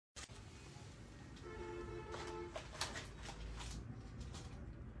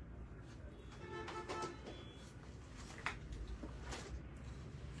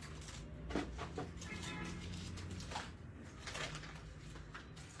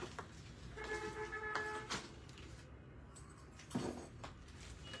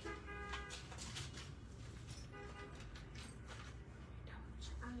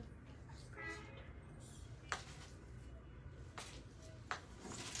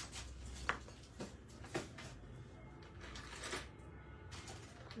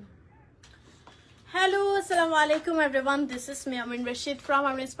Hello, assalamu alaikum everyone. This is me from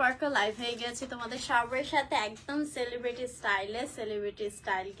Amreen'sparkle. Live হয়ে গেছে তোমাদের সবার সাথে একদম সেলিব্রিটি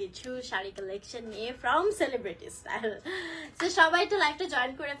স্টাইল কিছু শাড়ি কালেকশন নিয়ে from celebrity style. So সবাই তো লাইভটা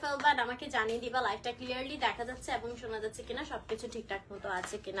জয়েন করে ফেলবা আর আমাকে জানিয়ে দিবা লাইভটা ক্লিয়ারলি দেখা যাচ্ছে এবং শোনা যাচ্ছে কিনা, সবকিছু ঠিকঠাক মতো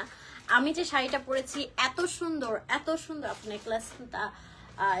আছে কিনা। আমি যে শাড়িটা পরেছি এত সুন্দর আপনি নেকলেসটা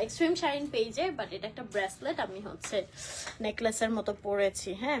এক্সট্রিম শাইন পেজে, বাট এটা একটা ব্রেসলেট, আমি হচ্ছে নেকলেসের মতো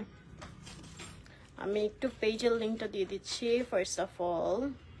পরেছি। হ্যাঁ, আমি একটু পেজের লিংকটা দিয়ে দিচ্ছি। ফার্স্ট অফ অল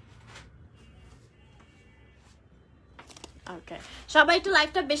ওকে, সবাই একটু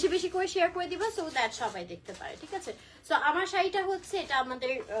লাইভটা বেশি বেশি করে শেয়ার করে দিবা সো দ্যাট সবাই দেখতে পারে, ঠিক আছে? সো আমার শাড়িটা হচ্ছে এটা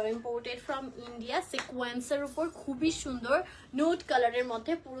আমাদের ইম্পোর্টেড ফ্রম ইন্ডিয়া, সিকোয়েন্সের উপর খুবই সুন্দর নুড কালারের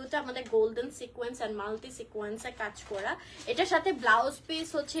মধ্যে, পুরোটা আমাদের গোল্ডেন সিকোয়েন্স এন্ড মাল্টি সিকোয়েন্সে কাজ করা। এটার সাথে ব্লাউজ পিস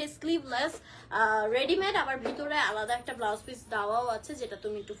হচ্ছে স্লিভলেস রেডিমেড, আবার ভিতরে আলাদা একটা ব্লাউজ পিস দেওয়াও আছে যেটা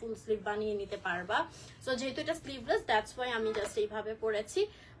তুমি একটু ফুল স্লিভ বানিয়ে নিতে পারবা। সো যেহেতু এটা স্লিভলেস দ্যাটস ওয়াই আমি জাস্ট এইভাবে পরেছি,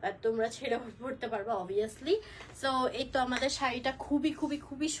 তোমরা ছেড়ে পড়তে পারবা অবভিয়াসলি। সো এই তো আমাদের শাড়িটা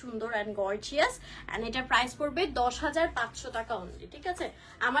খুবই সুন্দর অ্যান্ড গর্জিয়াস, অ্যান্ড এটার প্রাইস পড়বে 10,500 টাকা অনলি, ঠিক আছে?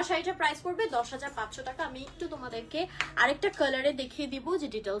 আমার শাড়িটার প্রাইস পড়বে 10,500 টাকা। আমি একটু তোমাদেরকে আরেকটা কালারে দেখিয়ে দিব যে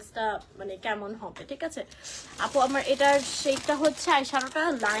ডিটেলসটা মানে কেমন হবে, ঠিক আছে আপু? আমার এটার শেডটা হচ্ছে আইশ্যাডোটা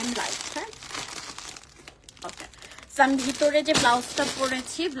লাইম লাইট। হ্যাঁ, ওকে। আমি ভিতরে যে ব্লাউজটা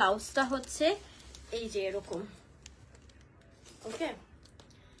পরেছি, ব্লাউজটা হচ্ছে এই যে এরকম, ওকে,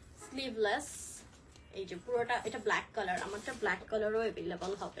 স্লিভলেস। এই যে পুরোটা এটা ব্ল্যাক কালার, আমারটা ব্ল্যাক কালারও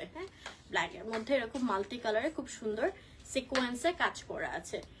अवेलेबल হবে। হ্যাঁ, ব্ল্যাক এর মধ্যে এরকম মাল্টি কালারে খুব সুন্দর সিকোয়েন্সে কাজ করা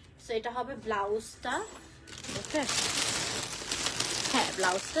আছে। সো এটা হবে ব্লাউজটা, ওকে। হ্যাঁ,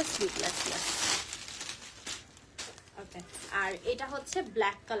 ব্লাউজটা স্লিভলেস, ওকে। আর এটা হচ্ছে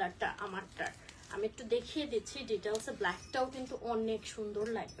ব্ল্যাক কালারটা আমারটা, আমি একটু দেখিয়ে দিচ্ছি ডিটেলসে। ব্ল্যাকটাও কিন্তু অনেক সুন্দর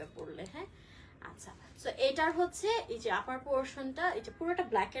লাগবে পরলে। হ্যাঁ, আচ্ছা। সো এটার হচ্ছে এই যে আপার পোর্শনটা, এই যে পুরোটা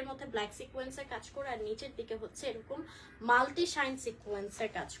ব্ল্যাকের মধ্যে ব্ল্যাক সিকোয়েন্সের কাজ করা, আর নিচের দিকে হচ্ছে এরকম মাল্টি শাইন সিকোয়েন্সের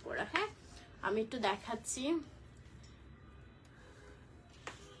কাজ করা। হ্যাঁ, আমি একটু দেখাচ্ছি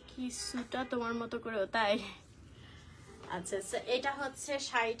কিছুটা তোমার মতো করে, তাই? আচ্ছা, সো এটা হচ্ছে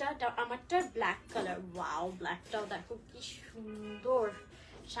শাড়িটা, আমারটা ব্ল্যাক কালার। ওয়াও, ব্ল্যাকটাও দেখো কি সুন্দর।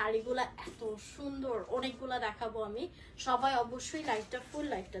 শাড়িগুলা এত সুন্দর, অনেকগুলা দেখাবো আমি, সবাই অবশ্যই লাইভটা ফুল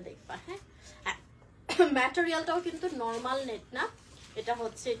লাইভটা দেখবা। হ্যাঁ, ম্যাটেরিয়ালটাও কিন্তু নর্মাল নেট না, এটা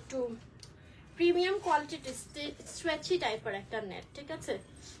হচ্ছে একটু প্রিমিয়াম কোয়ালিটির স্ট্রেচি টাইপের একটা নেট, ঠিক আছে?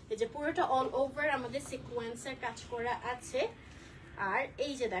 এই যে পুরোটা অল ওভার আমাদের সিকোয়েন্সের কাজ করা আছে। আর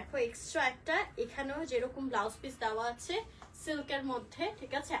এই যে দেখো এক্সট্রা একটা এখানেও যেরকম ব্লাউজ পিস দেওয়া আছে সিল্কের মধ্যে,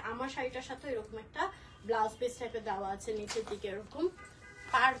 ঠিক আছে? আমার শাড়িটার সাথে এরকম একটা ব্লাউজ পিস টাইপের দেওয়া আছে নিচের দিকে এরকম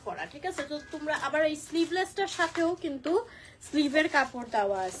পার করা, ঠিক আছে? তো তোমরা আবার এই স্লিভলেসটার সাথেও কিন্তু স্লিভের কাপড়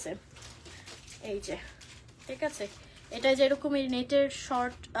দেওয়া আছে, এই যে, ঠিক আছে? এটা যেরকম এই নেটের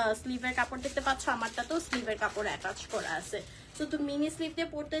শর্ট স্লিভের কাপড় দেখতে পাচ্ছ, আমারটা তো স্লিভের কাপড় অ্যাটাচ করা আছে। তো তুমি মিনি স্লিভ দিয়ে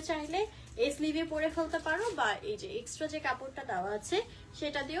পরতে চাইলে এই স্লিভে পরে ফেলতে পারো, বা এই যে এক্সট্রা যে কাপড়টা দেওয়া আছে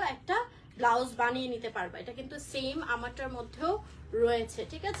সেটা দিয়েও একটা ব্লাউজ বানিয়ে নিতে পারবে। এটা কিন্তু সেম আমারটার মধ্যেও রয়েছে,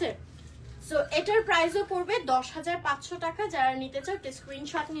 ঠিক আছে? সো এটার প্রাইসও পড়বে 10,500 টাকা। যারা নিতে চাও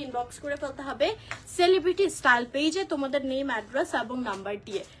স্ক্রিনশট নিয়ে ইনবক্স করে ফেলতে হবে সেলিব্রিটি স্টাইল পেজে তোমাদের নেম, অ্যাড্রেস এবং নাম্বার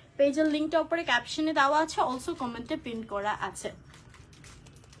দিয়ে। পেজের লিংকটা উপরে ক্যাপশনে দেওয়া আছে, অলসো কমেন্টে পিন করা আছে,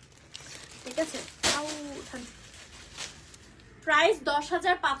 ঠিক আছে? প্রাইস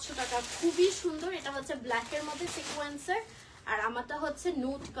 10,500 টাকা, খুবই সুন্দর। এটা হচ্ছে ব্ল্যাকের মধ্যে সিকোয়েন্সের, আর আমারটা হচ্ছে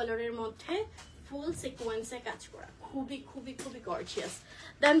নুড কালারের মধ্যে ফুল সিকোয়েন্সে কাজ করা, খুবই gorgeous.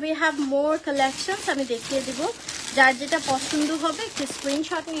 Then we have more collections, আমি দেখিয়ে দিব। যার যেটা পছন্দ হবে একটু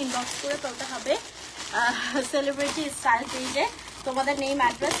স্ক্রিনশট নিয়ে ইনবক্স করে ফেলতে হবে সেলিব্রিটি স্টাইল পেজে তোমাদের নেম,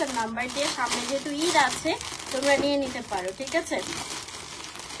 অ্যাড্রেস আর নাম্বার দিয়ে। সামনে যেহেতু ঈদ আছে তোমরা নিয়ে নিতে পারো, ঠিক আছে?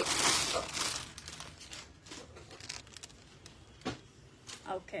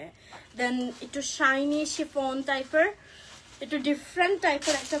 ওকে, দেন একটু শাইনি শিফন টাইপের, একটু ডিফারেন্ট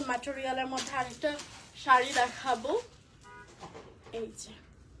টাইপের একটা ম্যাটেরিয়ালের মধ্যে আরেকটা শাড়ি দেখাবো, এই যে,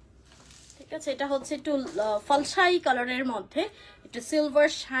 ঠিক আছে? এটা হচ্ছে একটু ফলসাই কালারের মধ্যে একটু সিলভার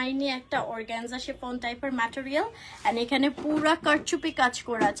শাইনি একটা অর্গানজা শিফন টাইপের ম্যাটেরিয়াল, এন্ড এখানে পুরা কারচুপি কাজ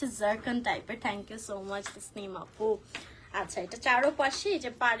করা আছে জারকান টাইপের। Thank you so much Tasnim আপু। আচ্ছা, এটা চারোপাশে এই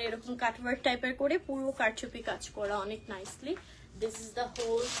যে পাড়ে এরকম কাটওয়ার্ক টাইপের করে পুরো কারচুপি কাজ করা, অনেক nicely. This is the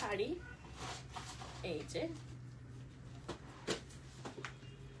whole sari, এই যে,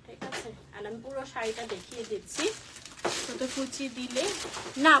 ঠিক আছে? আর আমি পুরো শাড়িটা দেখিয়ে দিচ্ছি। ছোট কুচি দিলে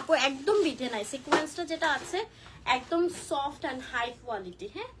না আপু একদম বিটে নাই, সিকোয়েন্সটা যেটা আছে একদম সফট অ্যান্ড হাই কোয়ালিটি।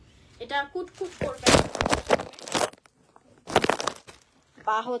 হ্যাঁ, এটা কুটকুট করবে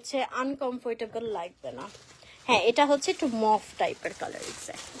পা হচ্ছে আনকমফোর্টেবল লাগবে না। হ্যাঁ, এটা হচ্ছে একটু মফ টাইপের কালার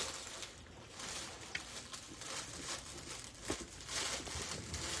এক্স্যাক্টলি।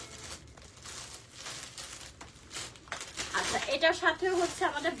 আচ্ছা, এটার সাথেও হচ্ছে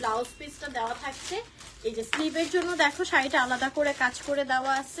আমাদের ব্লাউজ পিসটা দেওয়া থাকছে। এই যে স্লিভের জন্য দেখো শাড়িটা আলাদা করে কাজ করে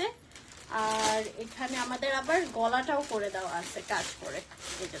দেওয়া আছে, আর এখানে আমাদের আবার গলাটাও করে দেওয়া আছে কাজ করে।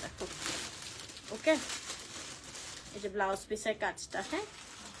 এই যে দেখো, ওকে, এই যে ব্লাউজ পিসের কাজটা। হ্যাঁ,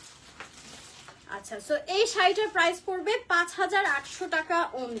 আচ্ছা, সো এই শাড়িটার প্রাইস পড়বে 5800 টাকা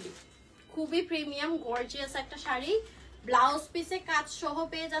অনলি। খুবই প্রিমিয়াম গর্জিয়াস একটা শাড়ি, ব্লাউজ পিসে কাজ সহ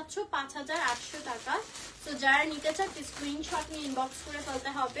পেয়ে যাচ্ছ 5800 টাকা। তো যারা নিতে চাও স্ক্রিনশট নিয়ে ইনবক্স করে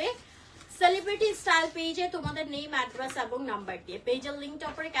ফেলতে হবে সেলিব্রিটি স্টাইল পেজে তোমাদের নেম, অ্যাড্রেস এবং নাম্বার দিয়ে। পেজের লিংকটা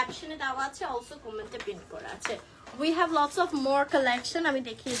উপরে ক্যাপশনে দেওয়া আছে, অলসো কমেন্টে পিন করা আছে। We have lots of more collection, আমি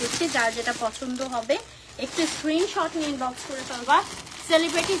দেখিয়ে দিচ্ছি। যার যেটা পছন্দ হবে একটু স্ক্রিনশট নিয়ে ইনবক্স করে ফেলবা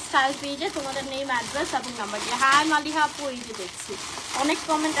সেলিব্রিটি স্টাইল পেজে তোমাদের নেম, অ্যাড্রেস এবং নাম্বার দিয়ে। হ্যাঁ মালিহা আপু, এই যে দেখছি অনেক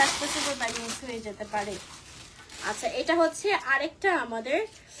কমেন্ট আসতেছে, বাই মিস হয়ে যেতে পারে। আচ্ছা, এটা হচ্ছে আরেকটা আমাদের,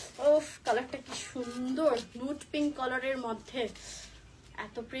 ওফ কালারটা কি সুন্দর, নুট পিঙ্ক কালারের মধ্যে,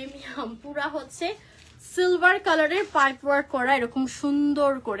 এত প্রিমিয়াম। পুরা হচ্ছে সিলভার কালারের পাইপ ওয়ার্ক করা, এরকম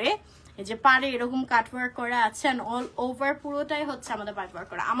সুন্দর করে এই যে পারে এরকম কাট ওয়ার্ক করা আছে, এন্ড অল ওভার পুরোটাই হচ্ছে আমাদের পাইপ ওয়ার্ক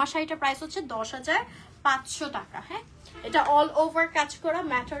করা। আমার শাড়িটার প্রাইস হচ্ছে 10500 টাকা। হ্যাঁ, এটা অল ওভার কাজ করা,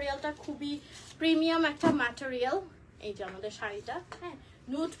 ম্যাটেরিয়ালটা খুবই প্রিমিয়াম একটা ম্যাটেরিয়াল। এই যে আমাদের শাড়িটা, হ্যাঁ,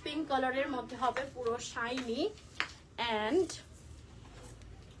 নুট পিঙ্ক কালারের মধ্যে হবে, পুরো শাইনি। এন্ড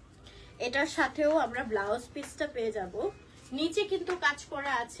এটার সাথেও আমরা ব্লাউজ পিসটা পেয়ে যাব। নিচে কিন্তু কাজ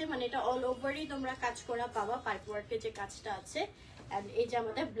করা আছে, মানে এটা অল ওভারই তোমরা কাজ করা পাবা, পাইপ ওয়ার্কের যে কাজটা আছে। এন্ড এই যে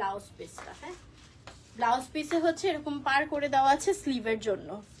আমাদের ব্লাউজ পিসটা, হ্যাঁ, ব্লাউজ পিসে হচ্ছে এরকম পার করে দেওয়া আছে স্লিভের জন্য।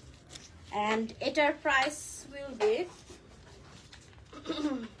 এন্ড এটার প্রাইস উইল বি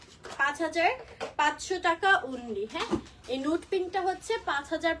 5500 টাকা অনলি। হ্যাঁ, এই নুট পিঙ্কটা হচ্ছে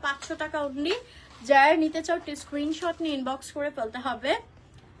 5500 টাকা অনলি। যারা নিতে চাও স্ক্রিনশট নিয়ে ইনবক্স করে ফেলতে হবে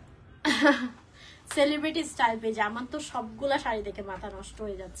সেলিব্রিটি স্টাইল পেজে। আমার তো সবগুলা শাড়ি দেখে মাথা নষ্ট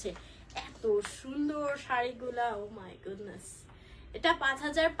হয়ে যাচ্ছে, এত সুন্দর শাড়িগুলা, ও মাই গুডনেস। এটা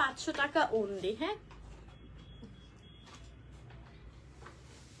 5500 টাকা অনলি। হ্যাঁ,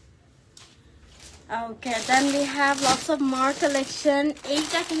 ওকে, then we have lots of more collection.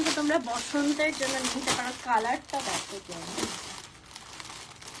 এইটা কিন্তু তোমরা বসন্তের জন্য নিতে পারো, কালারটা দেখো কেমন।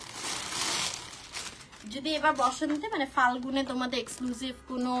 যদি এবার বসন্তে মানে ফাল্গুনে তোমাদের এক্সক্লুসিভ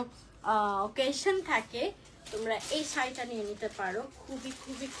কোনো অকেশন থাকে, তোমরা এই শাড়িটা নিয়ে নিতে পারো। খুবই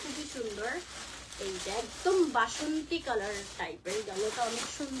খুবই খুবই সুন্দর। এই যে একদম বাসন্তী কালার টাইপের, ইয়েলোটা অনেক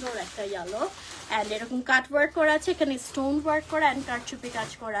সুন্দর একটা ইয়েলো। অ্যান্ড এরকম কাট ওয়ার্ক করা আছে, এখানে স্টোন ওয়ার্ক করা অ্যান্ড কারচুপি কাজ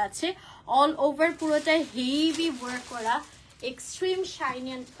করা আছে। অল ওভার পুরোটাই হেভি ওয়ার্ক করা, এক্সট্রিম শাইনি,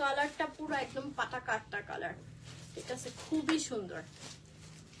 অ্যান্ড কালারটা পুরো একদম পাতা কাটটা কালার। ঠিক আছে, খুবই সুন্দর।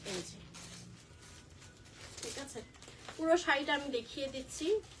 এই যে, ঠিক আছে, পুরো শাড়িটা আমি দেখিয়ে দিচ্ছি।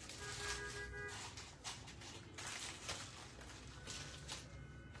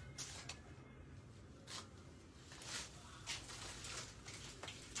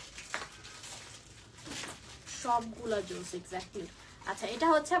 সবগুলা জোস এক্স্যাক্টলি। আচ্ছা, এটা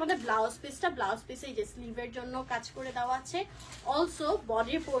হচ্ছে আমাদের ব্লাউজ পিসটা। ব্লাউজ পিসে এই যে স্লিভের জন্য কাজ করে দেওয়া আছে, অলসো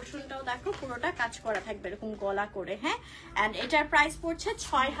বডির পোর্শনটাও দেখো পুরোটা কাজ করা থাকবে এরকম গলা করে। হ্যাঁ, এন্ড এটার প্রাইস পড়ছে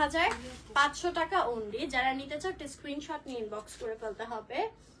 6500 টাকা অনলি। যারা নিতে চাও স্ক্রিনশট নিয়ে ইনবক্স করে ফেলতে হবে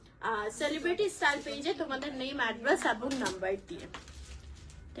সেলিব্রিটি স্টাইল পেজে তোমাদের নেম, অ্যাড্রেস এবং নাম্বার দিয়ে।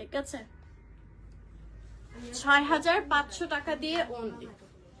 ঠিক আছে, 6500 টাকা দিয়ে only.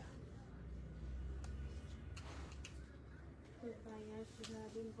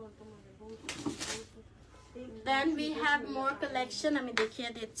 Then we have more collection, আমি দেখিয়ে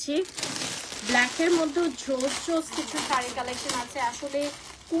দিচ্ছি। ব্ল্যাকের মধ্যে জোস জোস কিছু শাড়ি কালেকশন আছে, আসলে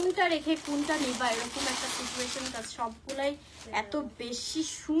কোনটা রেখে কোনটা নিবা এরকম একটা সিচুয়েশন, তার সবগুলাই এত বেশি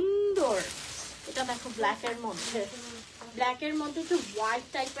সুন্দর। এটা দেখো ব্ল্যাকের মধ্যে, ব্ল্যাকের মধ্যে একটু হোয়াইট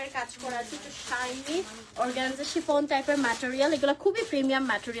টাইপের কাজ করা আছে, একটু শাইনি অর্গানজা শিফন টাইপের ম্যাটেরিয়াল। এগুলো খুবই প্রিমিয়াম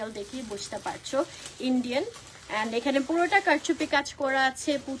ম্যাটেরিয়াল, দেখিয়ে বুঝতে পারছো, ইন্ডিয়ান। এন্ড এখানে পুরোটা কারচুপি কাজ করা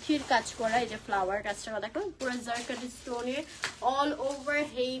আছে, পুঁথির কাজ করা। এই যে ফ্লাওয়ার কাজটা দেখো, পুরো জারকারি স্টোনের অল ওভার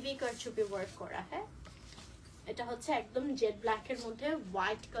হেভি কারচুপি ওয়ার্ক করা। হ্যাঁ, এটা হচ্ছে একদম জেড ব্ল্যাকের মধ্যে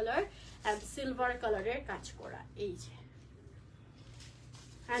হোয়াইট কালার এন্ড সিলভার কালারের কাজ করা। এই যে,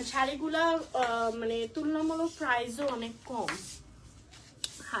 এন্ড শাড়িগুলা মানে তুলনামূলক প্রাইসও অনেক কম।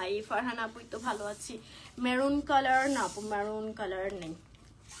 হাই ফারহান আপু, তো ভালো আছি। মেরুন কালার না আপু, মেরুন কালার নেই।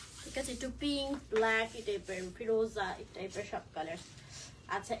 ঠিক আছে, একটু পিঙ্ক, ব্ল্যাক এই টাইপের, ফিরোজা এই টাইপের সব কালার।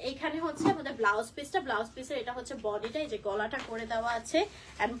 আচ্ছা এখানে হচ্ছে আমাদের ব্লাউজ পিসের এটা হচ্ছে বডিটা, এই যে গলাটা করে দেওয়া আছে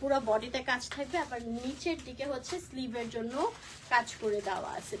এন্ড পুরো বডিতে কাজ থাকবে, আবার নিচের দিকে হচ্ছে স্লিভের জন্য কাজ করে দেওয়া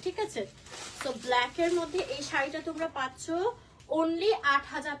আছে, ঠিক আছে। তো ব্ল্যাক এর মধ্যে এই শাড়িটা তোমরা পাচ্ছ অনলি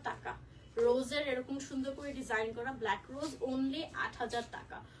 8000 টাকা। রোজের এরকম সুন্দর করে ডিজাইন করা ব্ল্যাক রোজ অনলি 8000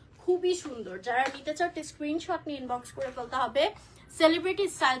 টাকা, খুবই সুন্দর। যারা নিতে চাও স্ক্রিনশট নিয়ে ইনবক্স করে ফেলতে হবে সেলিব্রিটি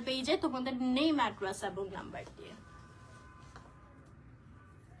স্টাইল পেজে তোমাদের নেম, অ্যাড্রেস এবং নাম্বার দিয়ে,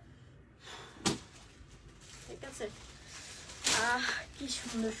 ঠিক আছে। কি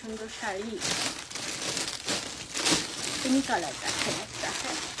সুন্দর সুন্দর শাড়ি, পিঙ্ক কালার দেখেন একটা,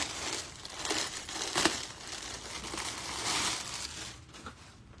 হ্যাঁ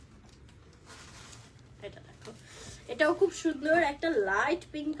এটা দেখো, এটাও খুব সুন্দর একটা লাইট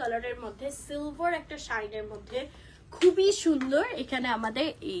পিঙ্ক কালারের মধ্যে সিলভার একটা শাইনের মধ্যে, খুবই সুন্দর। এখানে আমাদের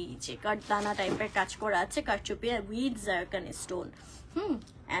এই যে কাঠদানা টাইপের কাজ করা আছে, কারচুপি উইথ জারকান স্টোন।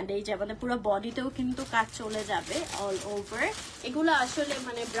 এন্ড এই যে আমাদের পুরো বডিতেও কিন্তু কাজ চলে যাবে অল ওভার। এগুলো আসলে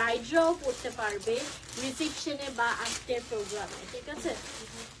মানে ব্রাইডরাও পরতে পারবে রিসেপশনে বা আজকের প্রোগ্রামে, ঠিক আছে।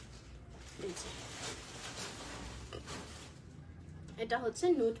 এটা হচ্ছে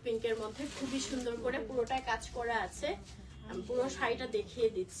নুট পিঙ্কের মধ্যে খুবই সুন্দর করে পুরোটাই কাজ করা আছে। আমি পুরো শাড়িটা দেখিয়ে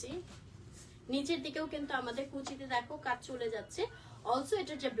দিচ্ছি। নিচের দিকেও কিন্তু আমাদের কুচিতে দেখো কাজ চলে যাচ্ছে। অলসো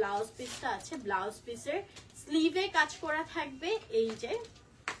এটার যে ব্লাউজ পিসটা আছে, ব্লাউজ পিসের স্লিভে কাজ করা থাকবে এই যে,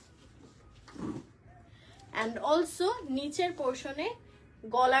 এন্ড অলসো নিচের পোর্শনে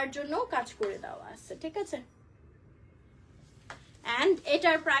গলার জন্য কাজ করে দেওয়া আছে, ঠিক আছে। এন্ড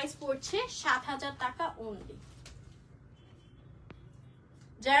এটার প্রাইস পড়ছে 7000 টাকা অনলি।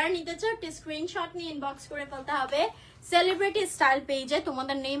 যারা নিতে চাও স্ক্রিনশট নিয়ে ইনবক্স করে ফেলতে হবে সেলিব্রিটি স্টাইল পেজে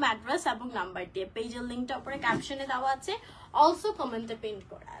তোমাদের নেম, অ্যাড্রেস এবং নাম্বার দিয়ে। পেজের লিংকটা উপরে ক্যাপশনে দেওয়া আছে, অলসো কমেন্টে পিন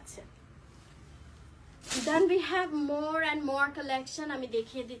করা আছে। Then we have more and more collection. আমি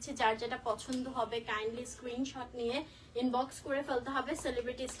দেখিয়ে দিচ্ছি, যার যেটা পছন্দ হবে কাইন্ডলি স্ক্রিনশট নিয়ে ইনবক্স করে ফেলতে হবে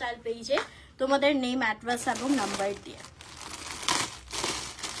সেলিব্রিটি স্টাইল পেজে তোমাদের নেম, অ্যাড্রেস এবং নাম্বার দিয়ে।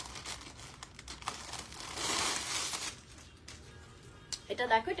 এটা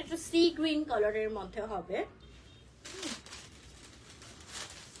দেখো, এটা একটু সি গ্রিন কালারের মধ্যে হবে।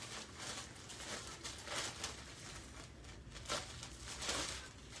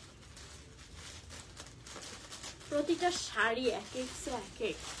 প্রতিটা শাড়ি এক এক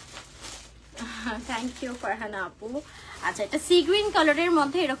থ্যাংক ইউ ফারহানা আপু। আচ্ছা এটা সি গ্রিন কালারের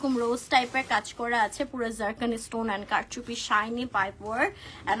মধ্যে এরকম রোজ টাইপের কাজ করা আছে, পুরো জারকান স্টোন এন্ড কারচুপি shiny pipe work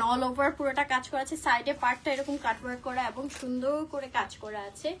and all over পুরোটা কাজ করা আছে। সাইডে পার্টটা এরকম কাট ওয়ার্ক করা এবং সুন্দর করে কাজ করা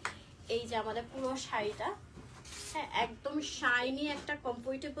আছে। এই যে আমাদের পুরো শাড়িটা, হ্যাঁ একদম শাইনি একটা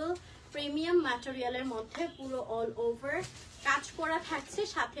কমফোর্টেবল প্রিমিয়াম ম্যাটেরিয়ালের মধ্যে পুরো অল ওভার কাজ করা থাকছে।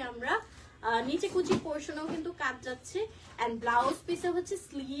 সাথে আমরা নিচে কুচি পোর্শনেও কিন্তু কাজ যাচ্ছে এন্ড ব্লাউজ পিসে হচ্ছে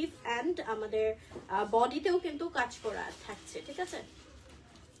স্লিভ এন্ড আমাদের বডিতেও কিন্তু কাজ করা থাকছে, ঠিক আছে।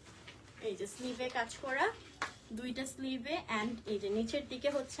 এই যে স্লিভে কাজ করা, দুইটা স্লিভে এন্ড এই যে নিচের দিকে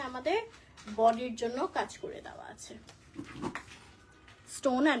হচ্ছে আমাদের বডির জন্য কাজ করে দেওয়া আছে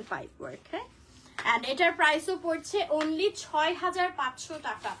স্টোন এন্ড পাইপ ওয়ার্ক, হ্যাঁ। এন্ড এটার প্রাইসও পড়ছে অনলি 6500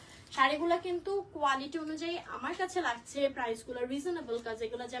 টাকা। শাড়িগুলো কিন্তু কোয়ালিটি অনুযায়ী আমার কাছে লাগছে প্রাইসগুলো রিজনেবল, কাজ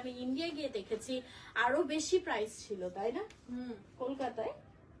এগুলো যে আমি ইন্ডিয়া গিয়ে দেখেছি আরো বেশি প্রাইস ছিল, তাই না? কলকাতায়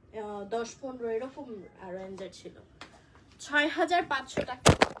 10-15 এরকম রেঞ্জের ছিল। 6500 টাকা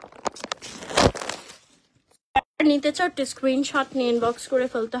নিতে চাও স্ক্রিনশট নিয়ে ইনবক্স করে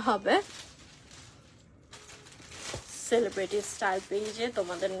ফেলতে হবে সেলিব্রিটি স্টাইল পেজে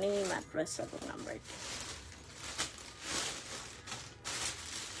তোমাদের নেম, অ্যাড্রেস এবং নাম্বার।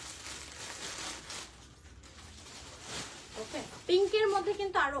 পিঙ্কের মধ্যে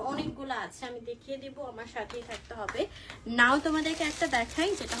কিন্তু আরো অনেকগুলো আছে, আমি দেখিয়ে দিব, আমার সাথেই থাকতে হবে। নাও তোমাদেরকে একটা দেখাই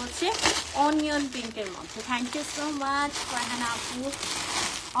যেটা হচ্ছে অনিয়ন পিঙ্কের মধ্যে। Thank you so much Farhana আপু।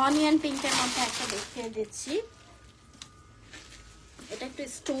 অনিয়ন পিঙ্কের মধ্যে একটা দেখিয়ে দিচ্ছি। এটা একটু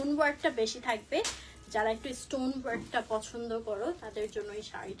স্টোন ওয়ার্কটা বেশি থাকবে, যারা একটু স্টোন ওয়ার্কটা পছন্দ করো তাদের জন্য এই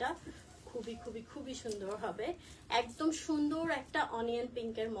শাড়িটা খুবই খুবই খুবই সুন্দর হবে। একদম সুন্দর একটা অনিয়ন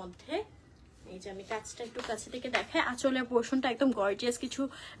পিঙ্কের মধ্যে। এই যে আমি কাজটা একটু কাছে থেকে দেখাই, আঁচলের পোর্শনটা একদম গর্জিয়াস, কিছু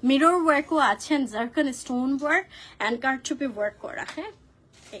মিরর ওয়ার্কও আছেন, জারকান স্টোন ওয়ার্ক এন্ড কারচুপি ওয়ার্ক করা, হ্যাঁ।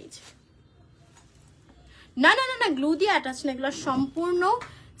 এই যে না না না না গ্লু দিয়ে অ্যাটাচ না, এগুলো সম্পূর্ণ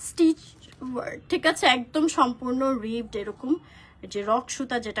স্টিচ ওয়ার্ক, ঠিক আছে। একদম সম্পূর্ণ রিবড এরকম যে রক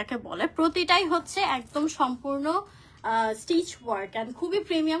সুতা যেটাকে বলে, প্রতিটাই হচ্ছে একদম সম্পূর্ণ স্টিচ ওয়ার্ক এন্ড খুবই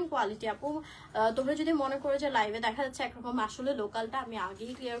প্রিমিয়াম কোয়ালিটি। আপু তোমরা যদি মনে করো যে লাইভে দেখা যাচ্ছে একরকম, আসলে লোকালটা আমি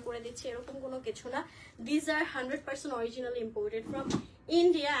আগেই ক্লিয়ার করে দিচ্ছি, এরকম কোনো কিছু না। This R 100% original imported from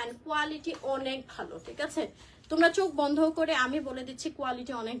India and quality অনেক ভালো, ঠিক আছে। তোমরা চোখ বন্ধ করে, আমি বলে দিচ্ছি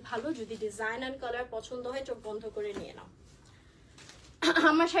কোয়ালিটি অনেক ভালো, যদি ডিজাইন এন্ড কালার পছন্দ হয় চোখ বন্ধ করে নিয়ে নাও।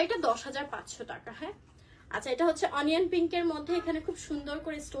 আমার শাড়িটা 10,500 টাকা। হ্যাঁ, আচ্ছা এটা হচ্ছে অনিয়ন পিঙ্কের মধ্যে, এখানে খুব সুন্দর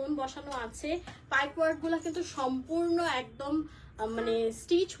করে স্টোন বসানো আছে। পাইপ ওয়ার্ক গুলা কিন্তু সম্পূর্ণ একদম মানে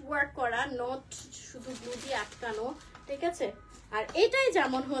স্টিচ ওয়ার্ক করা, নট শুধু গ্লু দিয়ে আটকানো, ঠিক আছে। আর এটাই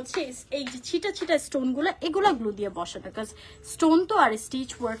যেমন হচ্ছে এই যে ছিটা ছিটা স্টোন গুলা, এগুলা গ্লু দিয়ে বসানো, কাজ স্টোন তো আর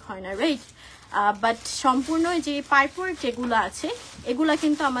স্টিচ ওয়ার্ক হয় না, রাইট। বাট সম্পূর্ণ যে পাইপ ওয়ার্ক যেগুলো আছে এগুলা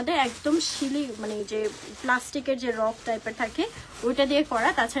কিন্তু আমাদের একদম শিলি, মানে যে প্লাস্টিকের যে রক টাইপের থাকে ওইটা দিয়ে করা।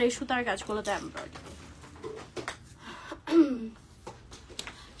 তাছাড়া এই সুতার কাজগুলো তো এমব্রয়ডারি।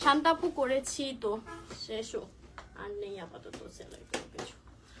 শান্তাপু করেছি তো, শেষও আর নেই আপাতত সেলাই করে কিছু।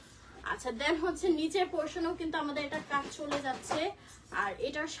 আচ্ছা দেন হচ্ছে নিচের পোর্শনেও কিন্তু আমাদের এটা কাজ চলে যাচ্ছে, আর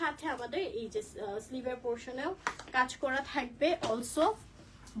এটার সাথে আমাদের এই যে স্লিভের পোর্শনেও কাজ করা থাকবে, অলসো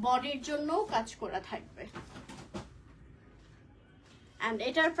বডির জন্যও কাজ করা থাকবে। এন্ড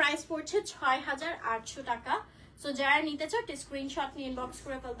এটার প্রাইস পড়ছে 6,800 টাকা। সো যারা নিতে চাও স্ক্রিনশট নিয়ে ইনবক্স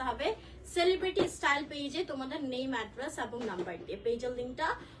করে ফেলতে হবে সেলিব্রিটি স্টাইল পেজে তোমাদের নেম, অ্যাড্রেস এবং নাম্বার দিয়ে। পেজের লিংকটা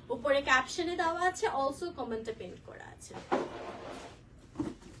উপরে ক্যাপশনে দেওয়া আছে, অলসো কমেন্টে পিন করা আছে।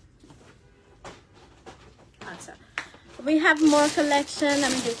 আচ্ছা, we have more collection,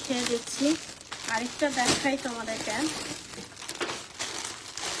 আমি দেখিয়ে দিচ্ছি। আরেকটা দেখাই তোমাদেরকে,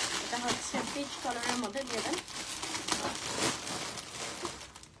 এটা হচ্ছে পিচ কালারের মধ্যে দিয়ে দেন।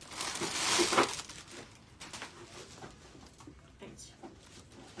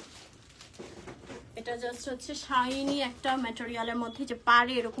 এটা জাস্ট হচ্ছে শাইনি একটা ম্যাটেরিয়ালের মধ্যে, যে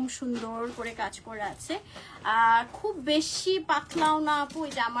পাড়ে এরকম সুন্দর করে কাজ করে আছে, খুব বেশি পাতলাও না আপু।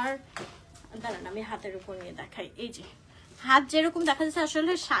 এই যে আমার দাঁড়ান আমি হাতের উপর নিয়ে দেখাই, এই যে হাত যেরকম দেখা যাচ্ছে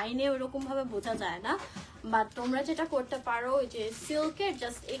আসলে শাইনে ওরকম ভাবে বোঝা যায় না। বাট তোমরা যেটা করতে পারো, ওই যে সিল্কের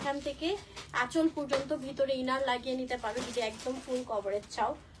জাস্ট এখান থেকে আঁচল পর্যন্ত ভিতরে ইনার লাগিয়ে নিতে পারো যদি একদম ফুল কভারেজ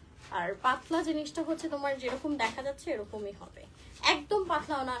চাও। আর পাতলা জিনিসটা হচ্ছে তোমার যেরকম দেখা যাচ্ছে এরকমই হবে, একদম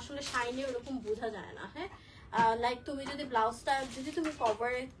পাতলাও না, আসলে শাইনে ওরকম বোঝা যায় না। হ্যাঁ, লাইক তুমি যদি ব্লাউজটা যদি তুমি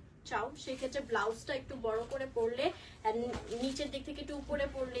কভারে চাও সেক্ষেত্রে ব্লাউজটা একটু বড় করে পরলে, নিচের দিক থেকে একটু উপরে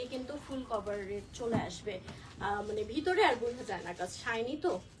পরলেই কিন্তু ফুল কভারে চলে আসবে, মানে ভিতরে আর বোঝা যায় না, কাজ শাইনি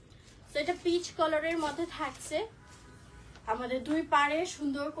তো। তো এটা পিচ কালারের মধ্যে থাকছে, আমাদের দুই পাড়ে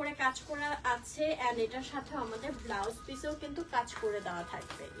সুন্দর করে কাজ করা আছে, এন্ড এটার সাথে আমাদের ব্লাউজ পিসেও কিন্তু কাজ করে দেওয়া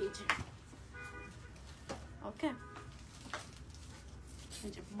থাকবে। এই যে ওকে,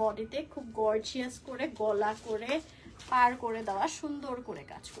 বডিতে খুব গর্জিয়াস করে গলা করে পার করে দেওয়া, সুন্দর করে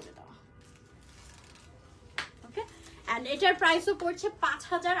কাজ করে দেওয়া। ওকে, এন্ড এটার প্রাইসও পড়ছে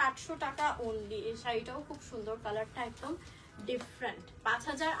 5,800 টাকা অনলি। এই শাড়িটাও খুব সুন্দর, কালারটা একদম ডিফারেন্ট।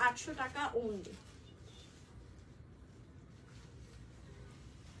 5,800 টাকা only.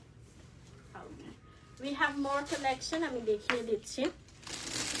 We have more collection, আমি দেখিয়ে দিচ্ছি।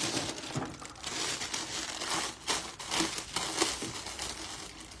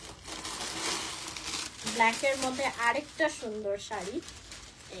 ব্ল্যাকের মধ্যে আরেকটা সুন্দর শাড়ি,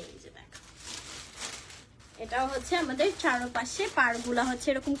 এই যে দেখো, এটাও হচ্ছে আমাদের চারপাশে পাড়গুলা হচ্ছে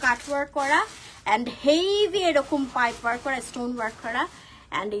এরকম কাট ওয়ার্ক করা, এন্ড হেভি এরকম পাইপ ওয়ার্ক করা, স্টোন ওয়ার্ক করা,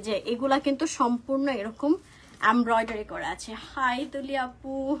 এন্ড এই যে এগুলা কিন্তু সম্পূর্ণ এরকম এমব্রয়ডারি করা আছে। হাই তুলি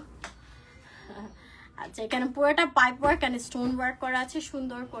আপু। আচ্ছা, এখানে পুরোটা pipe work and stone work করা আছে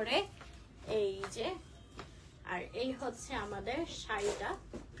সুন্দর করে, এই যে। আর এই হচ্ছে আমাদের শাড়িটা,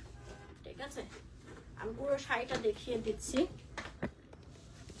 ঠিক আছে, আমি পুরো শাড়িটা দেখিয়ে দিচ্ছি।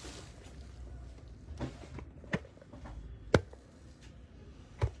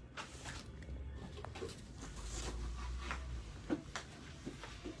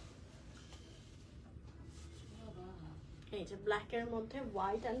 এই যে ব্ল্যাকের মধ্যে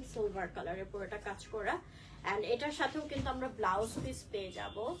হোয়াইট এন্ড সিলভার কালারের পুরোটা কাজ করা, এন্ড এটার সাথেও কিন্তু আমরা ব্লাউজ পিস পেয়ে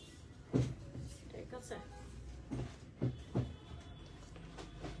যাব, ঠিক আছে।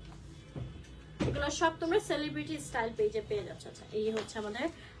 এগুলো সব তোমরা সেলিব্রিটি স্টাইল পেজে পেয়ে যাচ্ছ। আচ্ছা, এই হচ্ছে আমাদের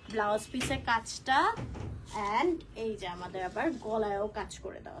ব্লাউজ পিসের কাজটা, এন্ড এই যে আমাদের আবার গলায়ও কাজ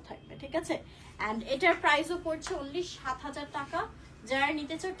করে দেওয়া থাকবে, ঠিক আছে। এন্ড এটার প্রাইসও পড়ছে অনলি 7,000 টাকা। যারা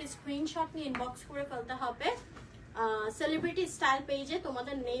নিতে চাও স্ক্রিনশট নিয়ে ইনবক্স করে ফেলতে হবে সেলিব্রিটি স্টাইল পেজে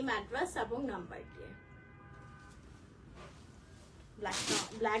তোমাদের নেম, অ্যাড্রেস এবং নাম্বার দিয়ে।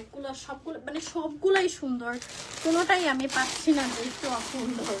 ব্ল্যাক গুলো সবগুলো মানে সবগুলাই সুন্দর, কোনোটাই আমি পাচ্ছি না যে একটু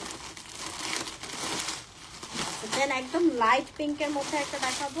অসুন্দর। দেন একদম লাইট পিঙ্কের মধ্যে একটা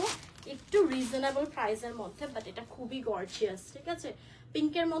দেখাবো, একটু রিজনেবল প্রাইসের মধ্যে, বাট এটা খুবই গর্জিয়াস, ঠিক আছে।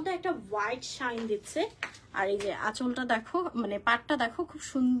 পিঙ্কের মধ্যে একটা হোয়াইট শাইন দিচ্ছে, আর এই যে আঁচলটা দেখো, মানে পাটটা দেখো, খুব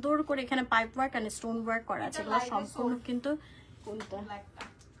সুন্দর করে এখানে pipe work and stone work করা আছে। এগুলো সম্পূর্ণ কিন্তু কোনটা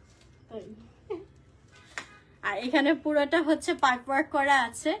আর এখানে পুরোটা হচ্ছে পাইপ ওয়ার্ক করা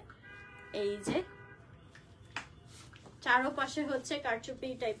আছে, এই যে চারপাশে হচ্ছে কারচুপি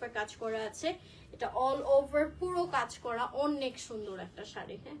টাইপের কাজ করা আছে। এটা অল ওভার পুরো কাজ করা, অনেক সুন্দর একটা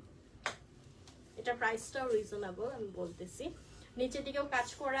শাড়ি। হ্যাঁ, এটা প্রাইসটাও রিজনেবল আমি বলতেছি। নিচের দিকেও কাজ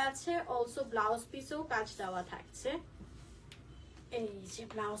করা আছে, অলসো ব্লাউজ পিসেও কাজ দেওয়া থাকছে। এই যে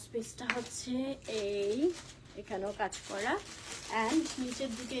ব্লাউজ পিসটা হচ্ছে এই, এখানেও কাজ করা, অ্যান্ড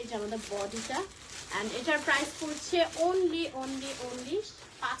নিচের দিকে এই যে আমাদের বডিটা। অ্যান্ড এটার প্রাইস পড়ছে অনলি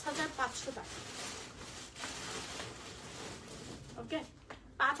 5,500 টাকা। ওকে,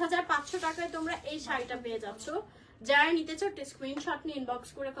 5,500 টাকায় তোমরা এই শাড়িটা পেয়ে যাচ্ছ। যারা নিতে চাও স্ক্রিনশট নিয়ে ইনবক্স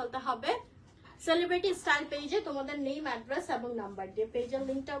করে ফেলতে হবে সেলিব্রিটি স্টাইল পেজে তোমাদের নেম, অ্যাড্রেস এবং নাম্বার দিয়ে। পেজের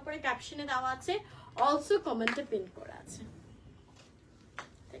লিংকটা উপরে ক্যাপশনে দেওয়া আছে, অলসো কমেন্টে পিন করা আছে।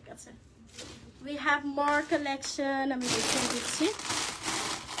 ঠিক আছে, we have more collection, আমি দেখিয়ে দিচ্ছি।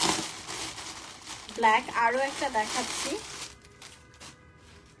 ব্ল্যাক আরো একটা দেখাচ্ছি,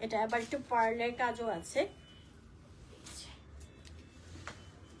 এটা আবার একটু পার্লের কাজও আছে।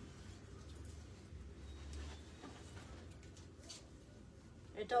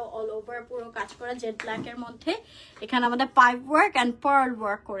 এটাও অল ওভার পুরো কাজ করা জেড ব্ল্যাক এর মধ্যে। এখানে আমাদের pipe work and pearl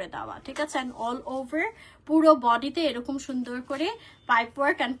work করে দেওয়া, ঠিক আছে। এন্ড অল ওভার পুরো বডিতে এরকম সুন্দর করে pipe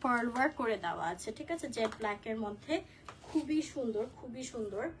work and pearl work করে দেওয়া আছে, ঠিক আছে। জেড ব্ল্যাক এর মধ্যে খুবই সুন্দর, খুবই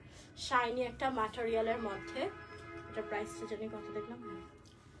সুন্দর শাইনি একটা ম্যাটেরিয়ালের মধ্যে। এটা প্রাইসটা জানি কত দেখলাম।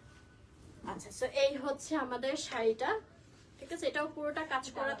 আচ্ছা, সো এই হচ্ছে আমাদের শাড়িটা, ঠিক আছে। এটাও পুরোটা কাজ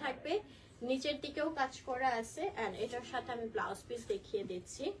করা থাকবে, নিচের দিকেও কাজ করা আছে। এন্ড এটার সাথে আমি ব্লাউজ পিস দেখিয়ে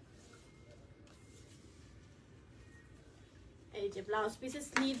দিচ্ছি। এই যে ব্লাউজ পিসের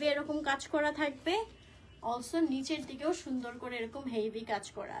স্লিভে এরকম কাজ করা থাকবে, অলসো নিচের দিকেও সুন্দর করে এরকম হেভি কাজ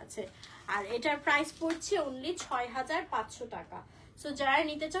করা আছে। আর এটার প্রাইস পড়ছে অনলি 6,500 টাকা। সো যারা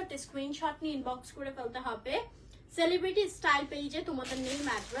নিতে চাও স্ক্রিনশট নিয়ে ইনবক্স করে ফেলতে হবে সেলিব্রিটি স্টাইল পেজে তোমাদের নেম,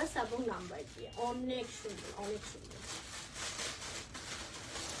 অ্যাড্রেস এবং নাম্বার দিয়ে। অনেক সুন্দর, অনেক সুন্দর,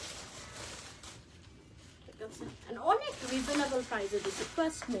 অনেক রিজনেবল প্রাইসে দিচ্ছে।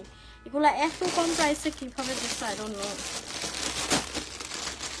 ট্রাস্ট মি, এগুলা এত কম প্রাইসে কিভাবে দিচ্ছে আই ডোন্ট নো।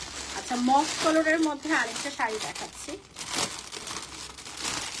 আচ্ছা, মফ কালারের মধ্যে আরেকটা শাড়ি দেখাচ্ছি।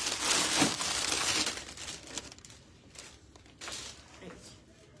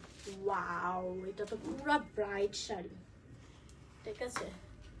 ওয়াও, এটা তো পুরো ব্রাইট শাড়ি, ঠিক আছে।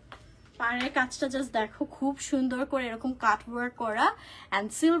 পাড়ের কাজটা জাস্ট দেখো, খুব সুন্দর করে এরকম কাট ওয়ার্ক করা এন্ড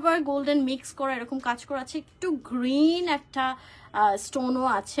সিলভার গোল্ডেন মিক্স করা এরকম কাজ করা আছে। একটু গ্রিন একটা স্টোনও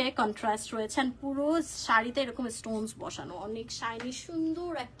আছে, কন্ট্রাস্ট রয়েছে। এন্ড পুরো শাড়িতে এরকম স্টোনস বসানো, অনেক শাইনি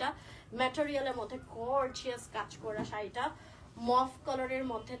সুন্দর একটা ম্যাটেরিয়ালের মধ্যে গর্জিয়াস কাজ করা। শাড়িটা মফ কালারের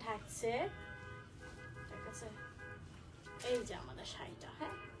মধ্যে থাকছে, ঠিক আছে। এই যে আমাদের শাড়িটা,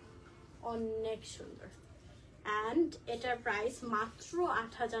 হ্যাঁ, অনেক সুন্দর। অ্যান্ড এটার প্রাইস মাত্র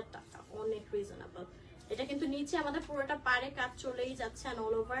 8,000 টাকা, অনেক রিজনেবল। এটা কিন্তু নিচে আমাদের পুরোটা পাড়ে কাজ চলেই যাচ্ছে, and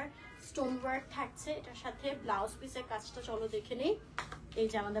all over stone work থাকছে। এটার সাথে ব্লাউজ পিসের কাজটা চলো দেখে নিই। এই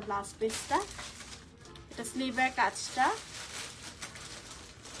যে আমাদের ব্লাউজ পিসটা, এটা স্লিভের কাজটা,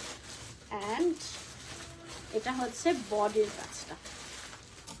 অ্যান্ড এটা হচ্ছে বডির কাজটা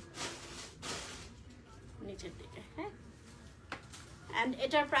নিচের দিকে, হ্যাঁ। অ্যান্ড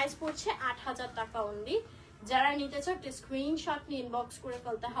এটার প্রাইস পড়ছে 8,000 টাকা অনলি। যারা নিতে চাও স্ক্রিনশট নিয়ে ইনবক্স করে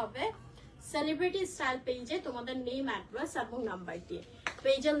ফেলতে হবে সেলিব্রিটি স্টাইল পেজে তোমাদের নেম, অ্যাড্রেস এবং নাম্বার দিয়ে।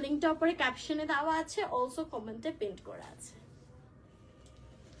 পেজের লিংকটা উপরে ক্যাপশনে দেওয়া আছে, অলসো কমেন্টে পিন করা আছে।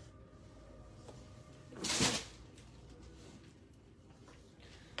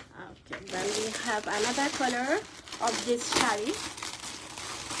 Okay, then we have another color of this saree.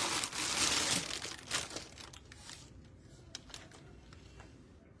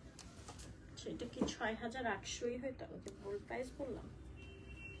 এটা কি 6,800 হইতো? আমি কি ভুল প্রাইস বললাম?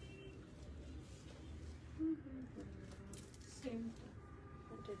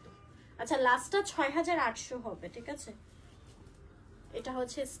 আচ্ছা, লাস্টটা 6,800 হবে, ঠিক আছে। এটা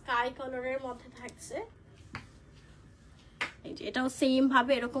হচ্ছে স্কাই কালারের মধ্যে থাকছে। এই যে এটাও সেম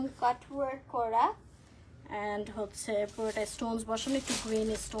ভাবে এরকম কাট ওয়ার্ক করা, এন্ড হচ্ছে পুরোটা স্টোনস বসানো, একটু গ্রিন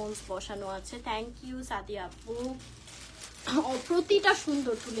স্টোনস বসানো আছে। থ্যাংক ইউ সাদিয়া আপু। প্রতিটা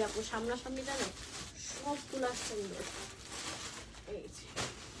সুন্দর তুলি আপু, সামনাসামনি জানো সবগুলা সুন্দর।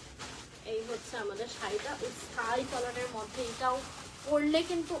 এই হচ্ছে আমাদের শাড়িটা স্কাই কালারের মধ্যে। এটাও পরলে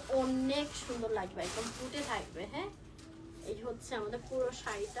কিন্তু অনেক সুন্দর লাগবে, একদম ফুটে থাকবে, হ্যাঁ। এই হচ্ছে আমাদের পুরো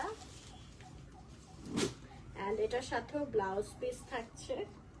শাড়িটা, এন্ড এটার সাথেও ব্লাউজ পিস থাকছে।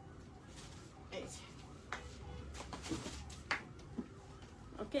 এই যে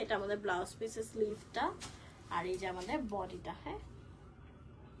ওকে, এটা আমাদের ব্লাউজ পিসের স্লিভটা, আর এই যে আমাদের বডিটা, হ্যাঁ।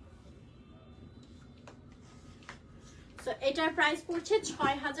 এটার প্রাইস পড়ছে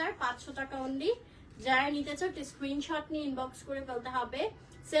 6500 টাকা অনলি। যারা নিতে চাও স্ক্রিনশট নিয়ে ইনবক্স করে ফেলতে হবে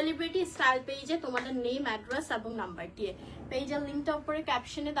সেলিব্রিটি স্টাইল পেজে তোমাদের নেম, অ্যাড্রেস এবং নাম্বার দিয়ে। পেজের লিংকটা উপরে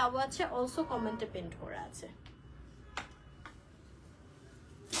ক্যাপশনে দেওয়া আছে, অলসো কমেন্টে পিন করা আছে।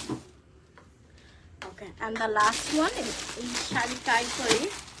 ওকে, এন্ড দ্য লাস্ট ওয়ান, এই শাড়ি ট্রাই করি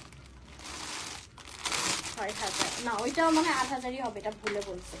 6000, না ওইটাও মানে 8000ই হবে, এটা ভুলে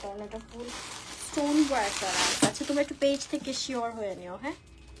বলছে কারণ এটা ফুল স্টোন ওয়ার্ক করা আছে। আচ্ছা তুমি একটু পেজ থেকে শিওর হয়ে নিও, হ্যাঁ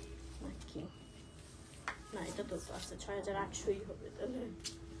নাকি না, এটা তো আছে 6800ই হবে তাহলে।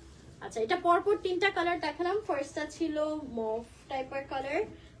 আচ্ছা এটা পরপর তিনটা কালার দেখালাম। ফার্স্টটা ছিল মভ টাইপের কালার,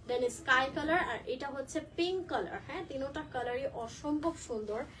 দেন স্কাই কালার, আর এটা হচ্ছে পিঙ্ক কালার। হ্যাঁ তিনোটা কালারই অসম্ভব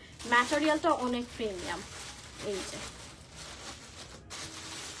সুন্দর, ম্যাটেরিয়ালটা অনেক প্রিমিয়াম। এই যে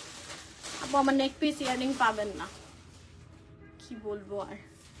আপু আমার নেক পিস ইয়ারিং পাবেন না, কি বলবো আর।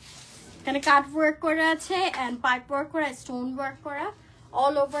 এখানে কাট ওয়ার্ক করা আছে এন্ড পাইপ ওয়ার্ক করা, স্টোন ওয়ার্ক করা,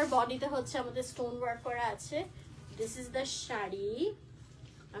 অল ওভার বডিতে হচ্ছে আমাদের স্টোন ওয়ার্ক করা আছে। This is the sari,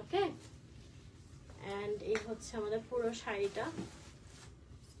 okay, and এই হচ্ছে আমাদের পুরো শাড়িটা।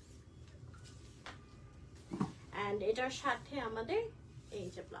 এন্ড এটার সাথে আমাদের এই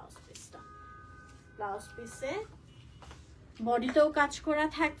যে ব্লাউজ পিসটা, ব্লাউজ পিসে বডিতেও কাজ করা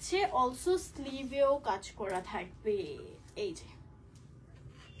থাকছে, অলসো স্লিভেও কাজ করা থাকবে, এই যে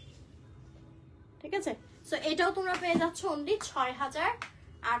ঠিক আছে। সো এটাও তোমরা পেয়ে যাচ্ছ অনলি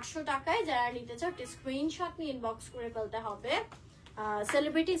 6800 টাকায়। যারা নিতে চাও স্ক্রিনশট নিয়ে ইনবক্স করে ফেলতে হবে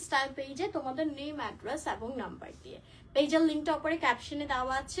সেলিব্রিটি স্টাইল পেজে তোমাদের নেম, অ্যাড্রেস এবং নাম্বার দিয়ে। পেজের লিংকটা উপরে ক্যাপশনে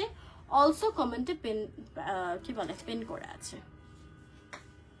দেওয়া আছে, অলসো কমেন্টে পিন কি বলে পিন করা আছে।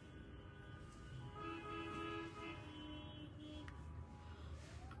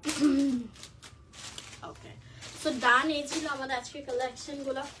 ওকে, সো ডান, এই ছিল আমাদের আজকে কালেকশন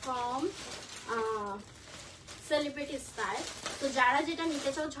গুলো ফ্রম সেলিব্রিটি স্টাইল। তো যারা যেটা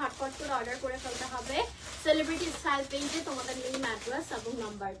নিতে চাও ঝটপট করে অর্ডার করে ফেলতে হবে সেলিব্রিটি স্টাইল পেজে তোমাদের নেম, অ্যাড্রেস এবং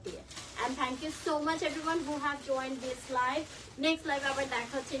নাম্বার দিয়ে। And thank you so much everyone who have joined this live. Next live আবার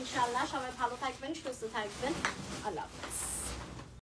দেখা হচ্ছে ইনশাআল্লাহ। সবাই ভালো থাকবেন, সুস্থ থাকবেন, আল্লাহ হাফেজ।